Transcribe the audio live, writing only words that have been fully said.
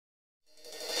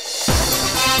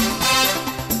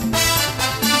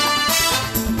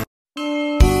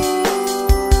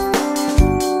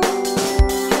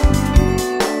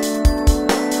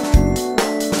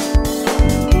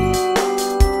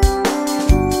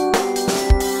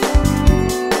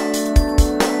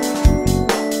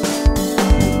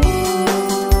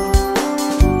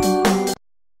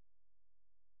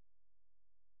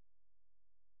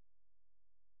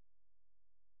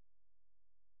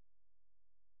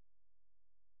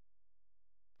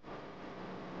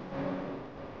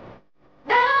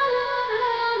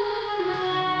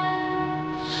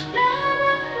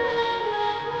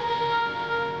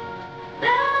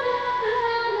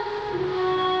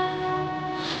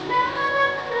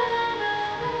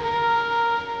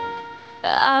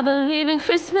I believe in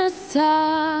Christmas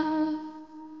time,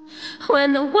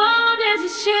 when the world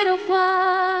is a shade of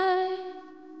white.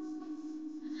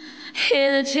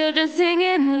 Hear the children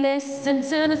singing, listen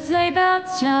to the sleigh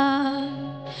bells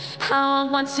chime. How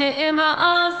I want you in my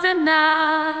arms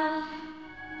tonight,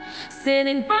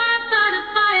 sitting right by the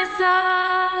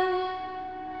fireside.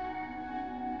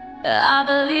 I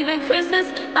believe in Christmas,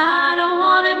 I don't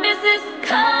wanna miss this.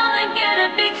 Come and get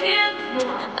a big gift.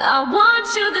 I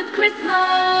want you this Christmas.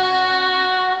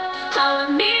 I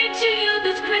will meet you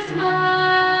this Christmas.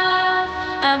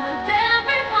 And with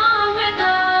everyone with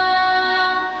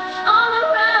us, all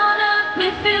around us we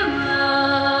feel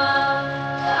love.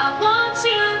 I want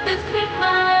you this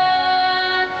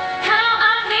Christmas. How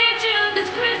I need you this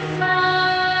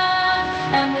Christmas.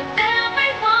 And with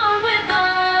everyone with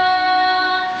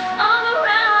us, all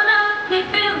around us we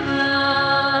feel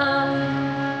love.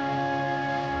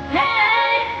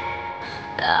 Hey,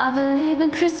 I believe in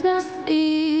Christmas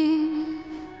Eve.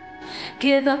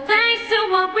 Give the thanks to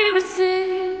what we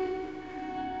receive.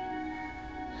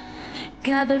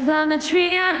 Gathered round the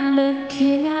tree and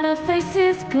looking at our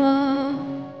faces glow.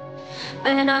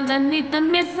 And underneath the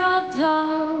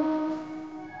mistletoe,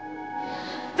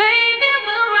 baby,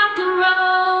 we'll rock and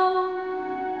roll.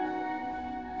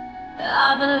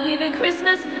 I believe in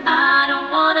Christmas, I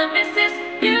don't wanna miss this.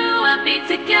 You and me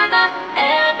together,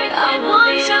 everything will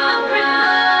be alright.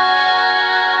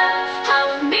 I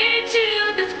will meet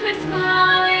you this Christmas,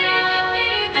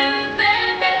 and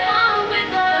everyone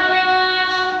with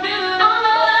us. All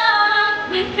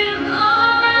around we feel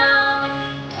alright.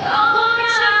 I want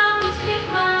you this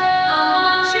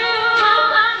Christmas. How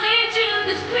I need you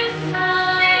this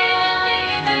Christmas.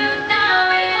 And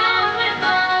everyone with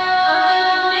us.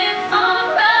 All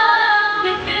around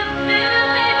we feel,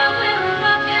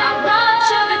 I want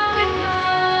you this Christmas.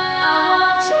 I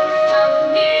want you.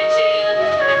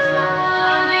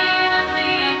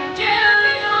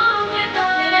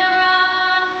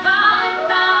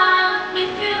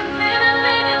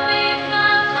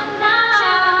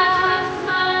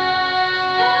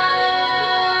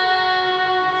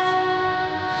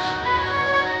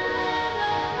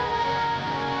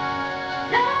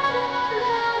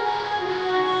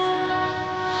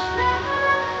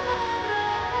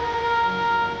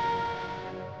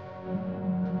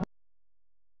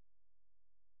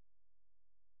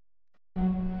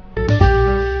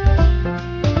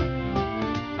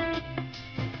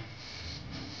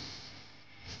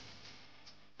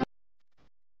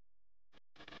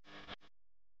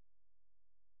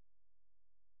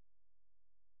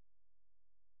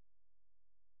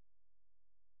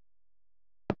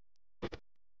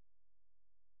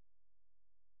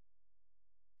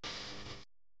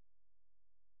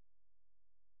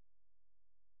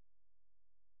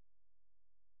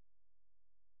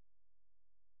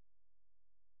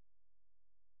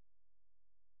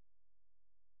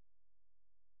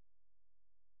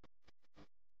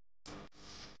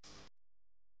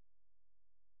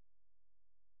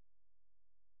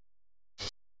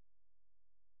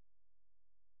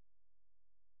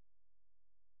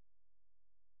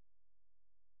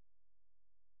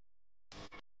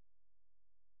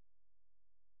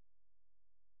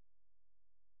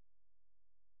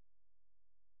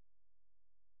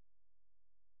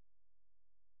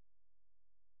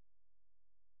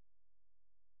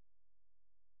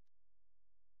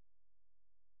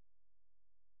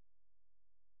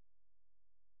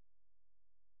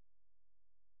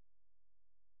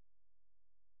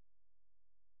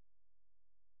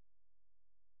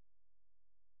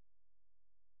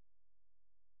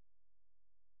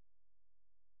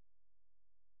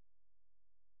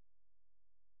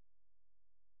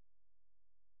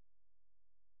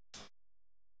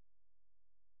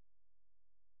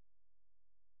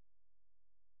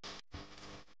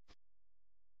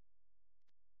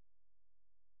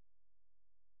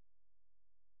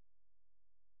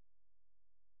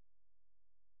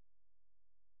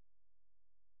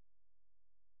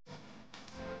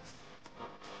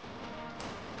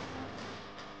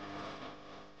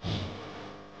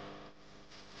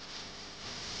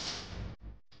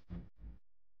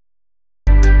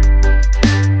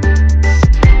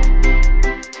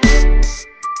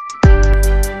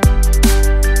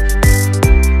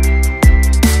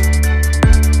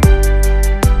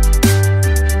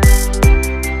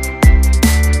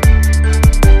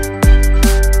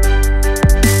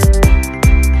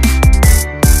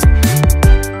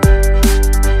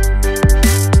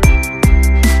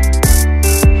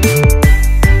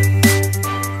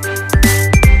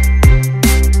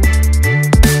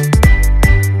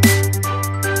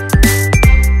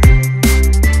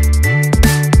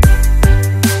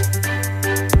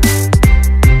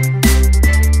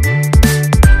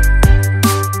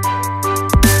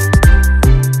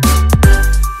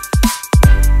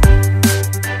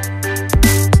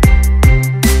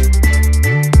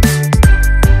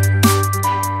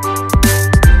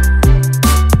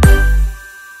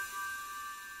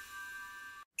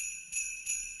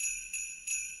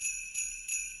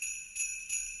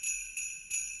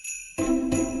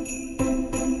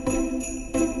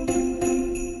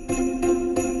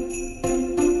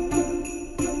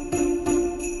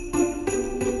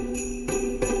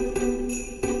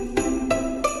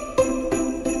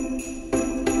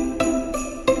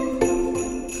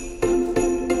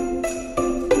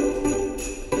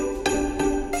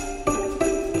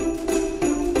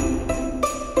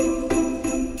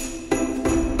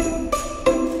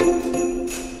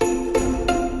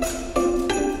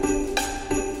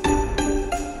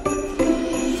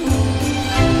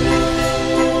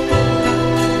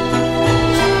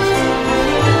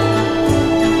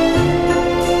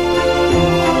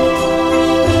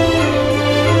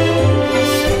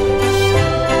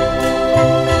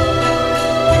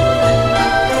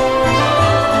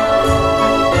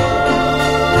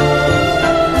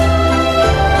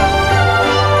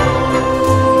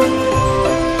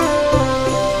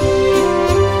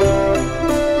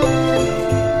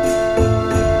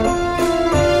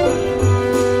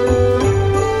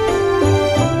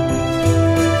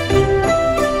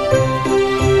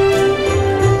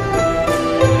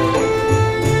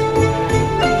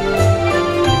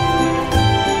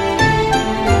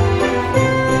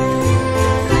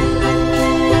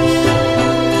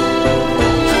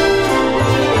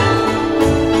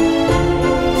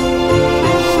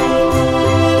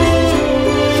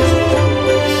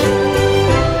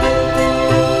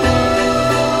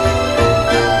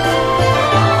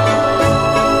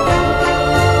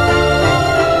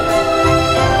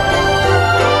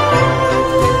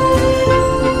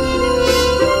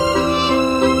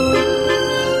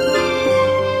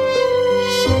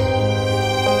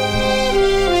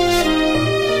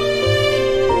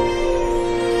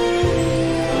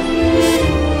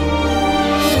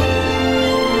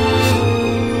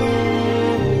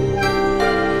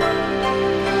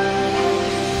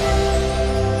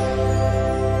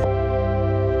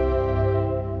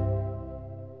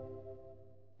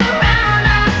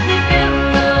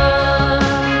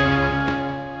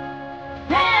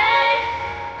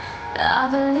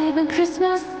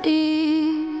 Christmas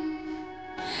Eve.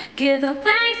 Give the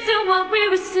thanks to what we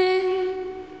receive.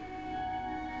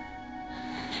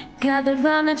 Gathered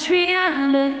round the tree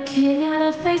and looking at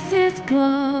our faces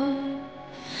glow.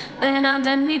 Then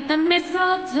underneath the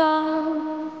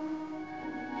mistletoe,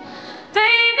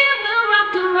 baby, we'll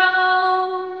rock and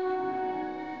roll.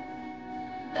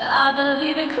 I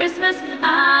believe in Christmas,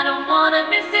 I don't wanna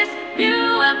miss this.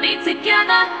 You and me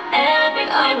together,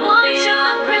 everything will be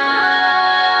alright.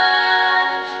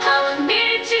 I will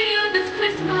need you this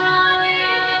Christmas. I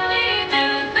need you,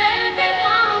 baby,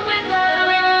 come with us.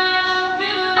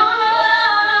 All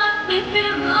around, we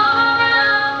feel all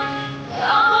around.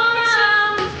 All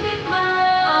around, we feel all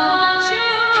around you.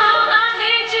 I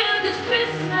need you this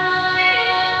Christmas.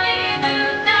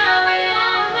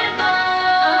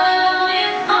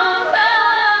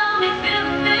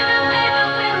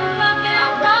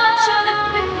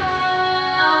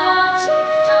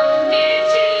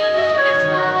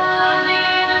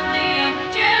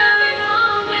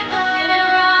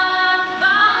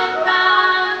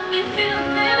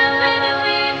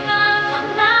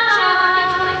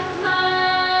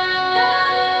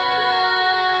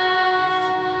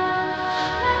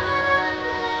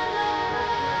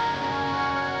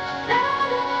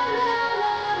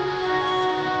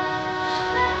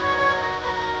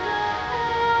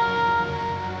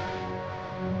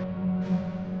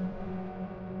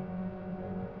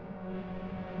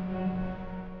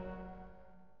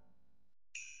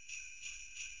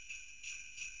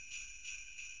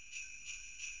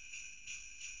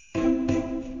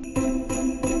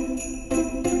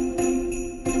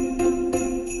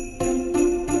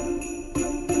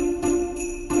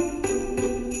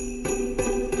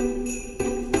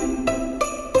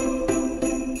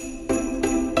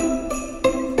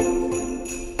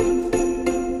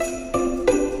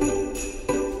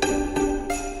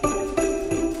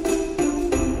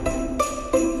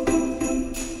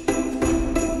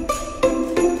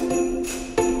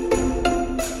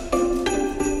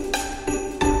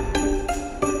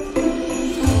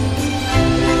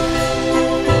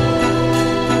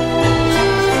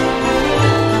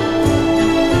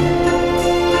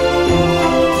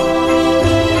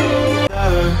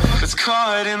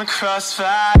 Caught in the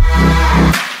crossfire.